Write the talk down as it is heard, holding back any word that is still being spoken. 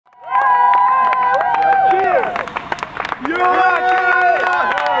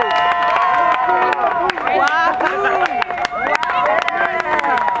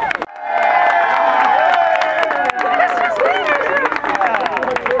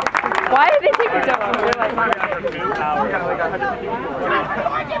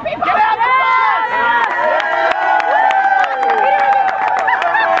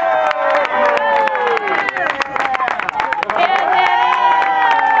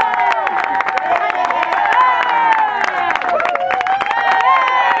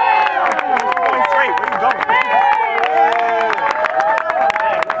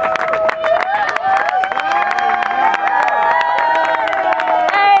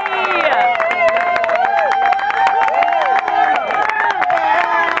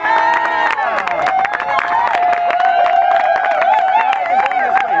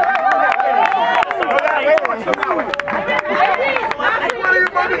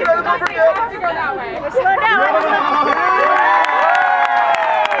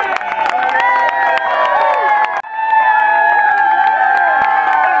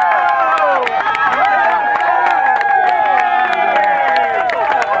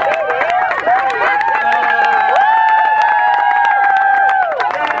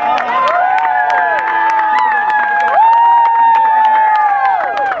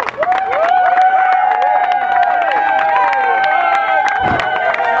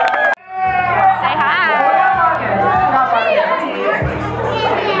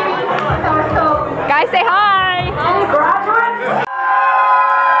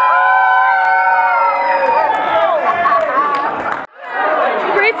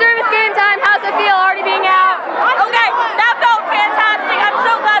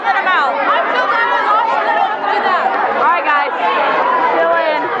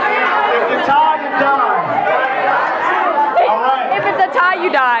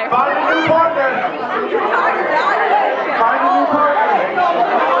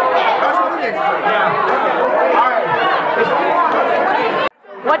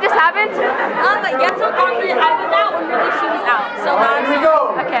What just happened? Yes, so I was out when really she was out. So now here we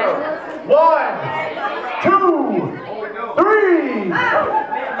go. Okay. 1, 2, 3.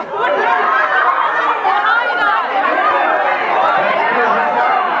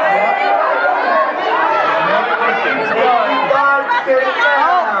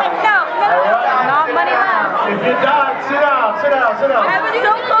 Not money left. If you died, sit down, sit down, sit down. I was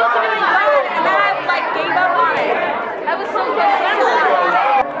so close to doing that, and then I like gave up on it. I was so close.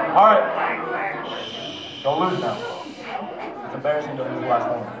 All right. Don't lose now. It's embarrassing to lose the last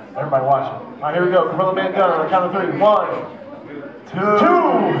one. Everybody watching. All right, here we go. Gorilla Man gun on the count of 3. 1, 2,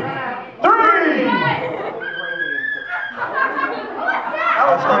 3.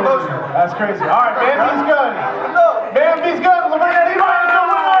 That's crazy. All right, Man V's gun. Man V's gun. Lorena Levi is the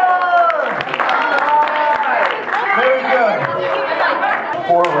winner. Very good.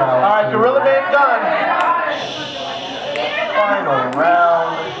 4 rounds. All right, Gorilla Man gun. Final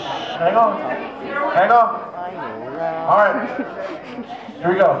round. Hang on. Hang on. All right. Here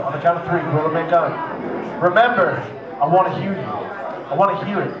we go. On the count of 3, Gorilla Man gun. Remember, I want to hear you. I want to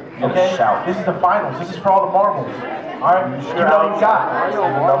hear it. Okay? This is the finals. This is for all the marbles. All right? Give it all you got.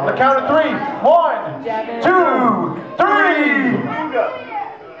 On the count of 3. 1, 2, 3.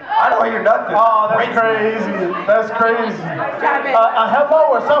 I don't hear nothing. Oh, that's crazy. That's crazy. A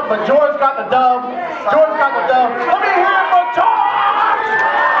hello or something, but George got the dub. George got the dub. Let me hear it for George!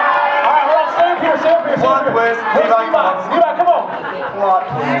 All right, hold on. Stay up here. Stay up here. Plot twist. Levi, come on. Plot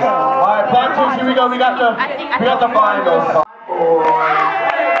twist. All right, plot twist. Here we go. We got the finals.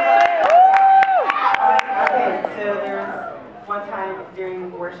 So there was one time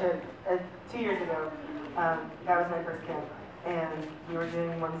during worship 2 years ago. That was my first camp. And we were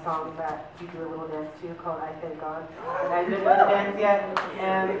doing one song that we do a little dance to called I Thank God. And I didn't know the dance yet.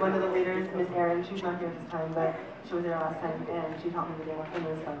 And one of the leaders, Miss Erin, she's not here this time, but she was there last time, and she taught me the dance, and it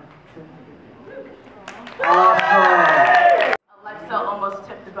was fun. Awesome. Alexa almost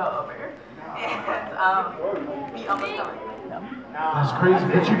tipped the boat over. And we almost got it. That's crazy,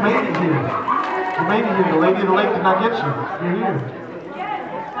 but you made it here. You made it here. The lady of the lake did not get you. You're here.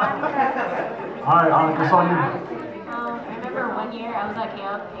 All right, Annika, it's on you. I remember one year I was at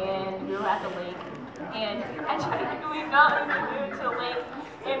camp and we were at the lake, and I tried to go out in the moon to the lake,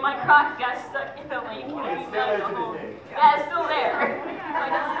 and my crock got stuck in the lake, and we got the hole. Yeah, it's still there.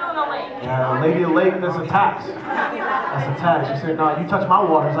 Like, it's still in the lake. Yeah, the lady of the lake, that's a tax. That's a tax. She said, no, you touch my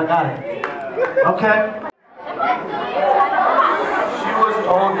waters, I got it. Okay. She was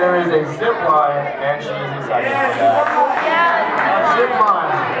told there is a zip line, and she is excited for that. Yeah. Zip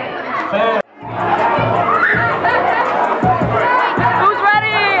line. Fan.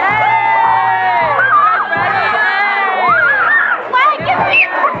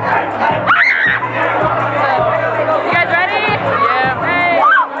 Hey!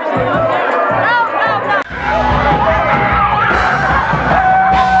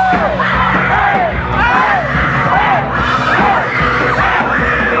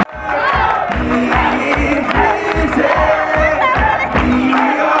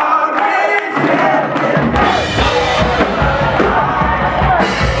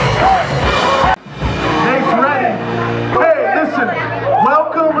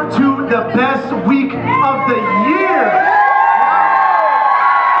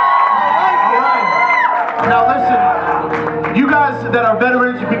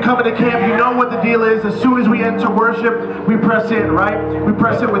 you've been coming to camp, you know what the deal is. As soon as we enter worship, we press in, right? We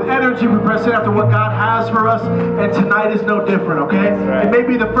press in with energy, we press in after what God has for us, and tonight is no different, okay? Right. It may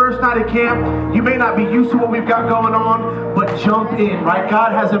be the first night of camp, you may not be used to what we've got going on, but jump in, right?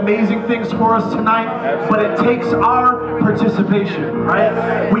 God has amazing things for us tonight, but it takes our participation,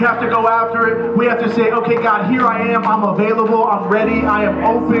 right? We have to go after it. We have to say, okay, God, here I am, I'm available, I'm ready, I am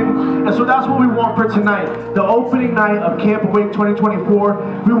open. And so that's what we want for tonight. The opening night of Camp Awake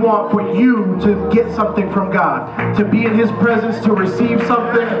 2024, we want for you to get something from God, to be in His presence, to receive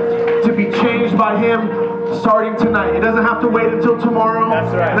something, to be changed by Him starting tonight. It doesn't have to wait until tomorrow.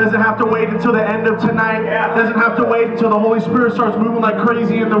 That's right. It doesn't have to wait until the end of tonight. Yeah. It doesn't have to wait until the Holy Spirit starts moving like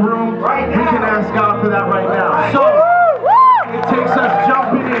crazy in the room. Right now. We can ask God for that right now. So, it takes us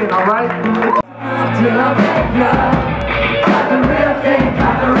jumping in, all right? Got the real thing,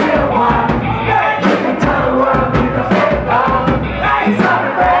 got the real one. You can tell the world, you can feel it all. He's not a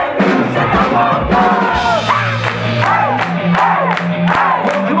brand new, so come on, go. Hey, hey,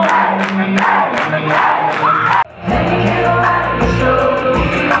 hey, come on. Hey, you write the story.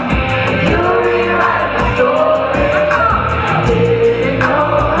 You rewrite the story. Didn't know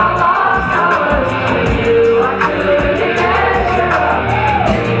how lost I was for you. I couldn't catch you up.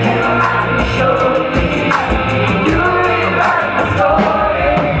 You write the story. You rewrite the story.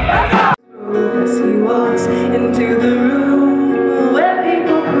 As he walks into the room where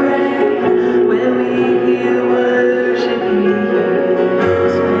people pray, where we hear worship, he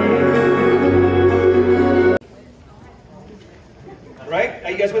hears me. Right?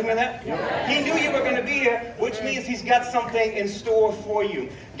 Are you guys with me on that? Yeah. He knew you were going to be here, which means He's got something in store for you.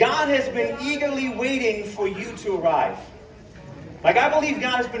 God has been eagerly waiting for you to arrive. Like, I believe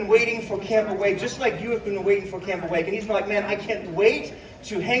God has been waiting for Camp Awake, just like you have been waiting for Camp Awake. And He's been like, man, I can't wait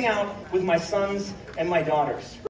to hang out with my sons and my daughters.